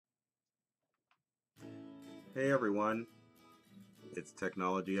Hey everyone, it's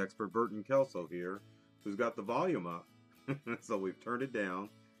technology expert Burton Kelso here, who's got the volume up. So we've turned it down,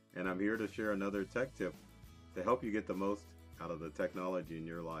 and I'm here to share another tech tip to help you get the most out of the technology in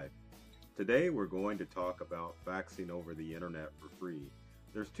your life. Today we're going to talk about faxing over the internet for free.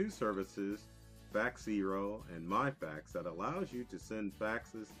 There's two services, FaxZero and MyFax, that allows you to send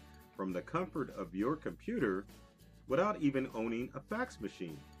faxes from the comfort of your computer without even owning a fax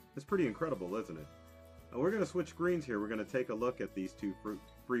machine. It's pretty incredible, isn't it? And we're going to switch screens here. We're going to take a look at these two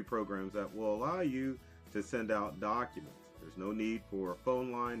free programs that will allow you to send out documents. There's no need for a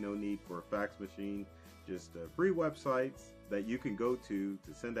phone line, no need for a fax machine, just free websites that you can go to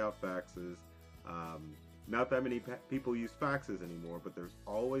send out faxes. Not that many people use faxes anymore, but there's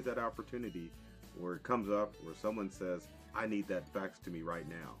always that opportunity where it comes up where someone says, I need that fax to me right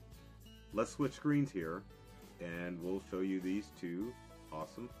now. Let's switch screens here and we'll show you these two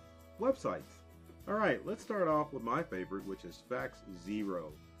awesome websites. Alright, let's start off with my favorite, which is FaxZero.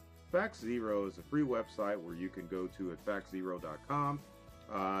 FaxZero is a free website where you can go to at faxzero.com.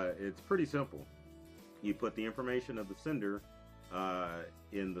 It's pretty simple. You put the information of the sender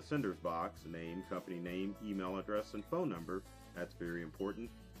in the sender's box, name, company name, email address, and phone number. That's very important.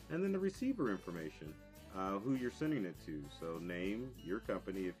 And then the receiver information, who you're sending it to. So name, your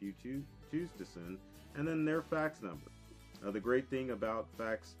company if you choose to send, and then their fax number. The great thing about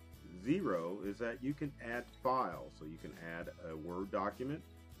FaxZero is that you can add files. So you can add a Word document,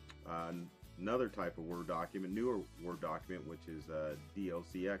 another type of Word document, newer Word document, which is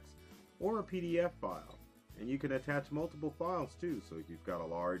DLCX, or a PDF file. And you can attach multiple files too. So if you've got a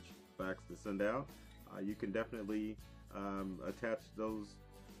large fax to send out, you can definitely attach those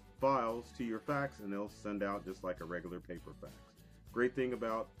files to your fax and they'll send out just like a regular paper fax. Great thing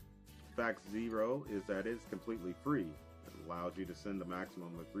about FaxZero is that it's completely free. It allows you to send a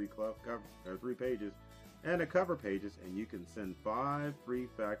maximum of three pages and a cover pages, and you can send 5 free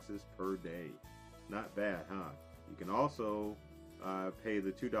faxes per day. Not bad, huh? You can also pay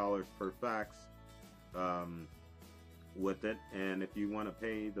the $2 per fax with it, and if you want to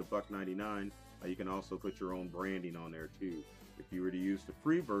pay the $1.99, you can also put your own branding on there too. If you were to use the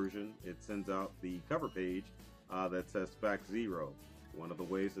free version, it sends out the cover page that says FaxZero. One of the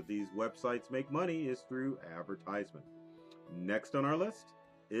ways that these websites make money is through advertisement. Next on our list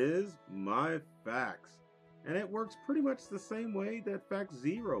is MyFax, and it works pretty much the same way that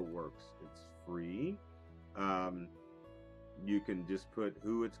FaxZero works. It's free. You can just put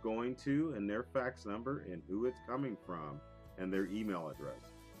who it's going to and their fax number and who it's coming from and their email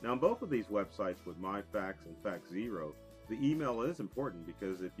address. Now, on both of these websites with MyFax and FaxZero, the email is important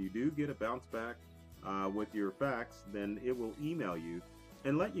because if you do get a bounce back with your fax, then it will email you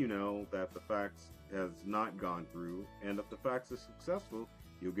and let you know that the fax has not gone through, and if the fax is successful,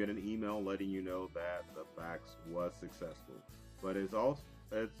 you'll get an email letting you know that the fax was successful. But it's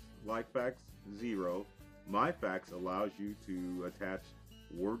like FaxZero. MyFax allows you to attach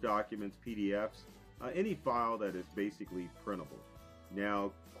Word documents, PDFs, any file that is basically printable.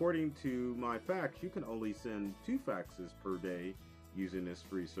 Now, according to MyFax, you can only send 2 faxes per day using this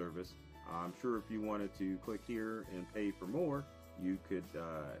free service. I'm sure if you wanted to click here and pay for more, you could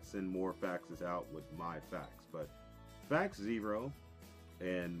send more faxes out with MyFax. But FaxZero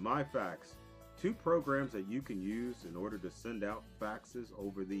and MyFax, 2 programs that you can use in order to send out faxes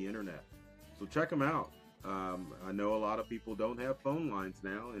over the internet. So check them out. I know a lot of people don't have phone lines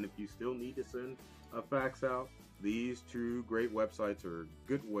now, and if you still need to send a fax out, these 2 great websites are a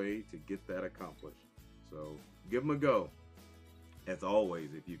good way to get that accomplished. So give them a go. As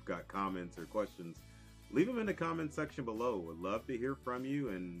always, if you've got comments or questions, leave them in the comment section below. Would love to hear from you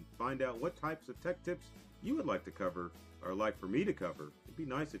and find out what types of tech tips you would like to cover or like for me to cover. It'd be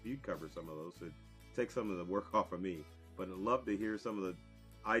nice if you'd cover some of those. It'd take some of the work off of me. But I'd love to hear some of the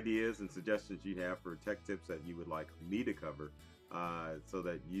ideas and suggestions you'd have for tech tips that you would like me to cover so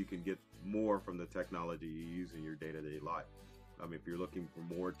that you can get more from the technology you use in your day-to-day life. If you're looking for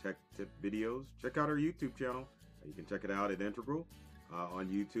more tech tip videos, check out our YouTube channel. You can check it out at Integral on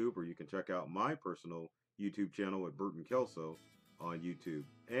YouTube, or you can check out my personal YouTube channel at Burton Kelso on YouTube.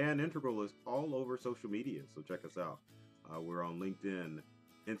 And Integral is all over social media, so check us out. We're on LinkedIn,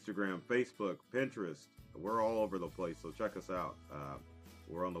 Instagram, Facebook, Pinterest. We're all over the place, so check us out.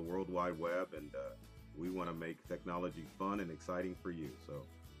 We're on the World Wide Web, and we want to make technology fun and exciting for you. So,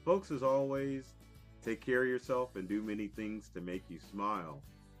 folks, as always, take care of yourself and do many things to make you smile.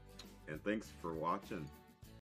 And thanks for watching.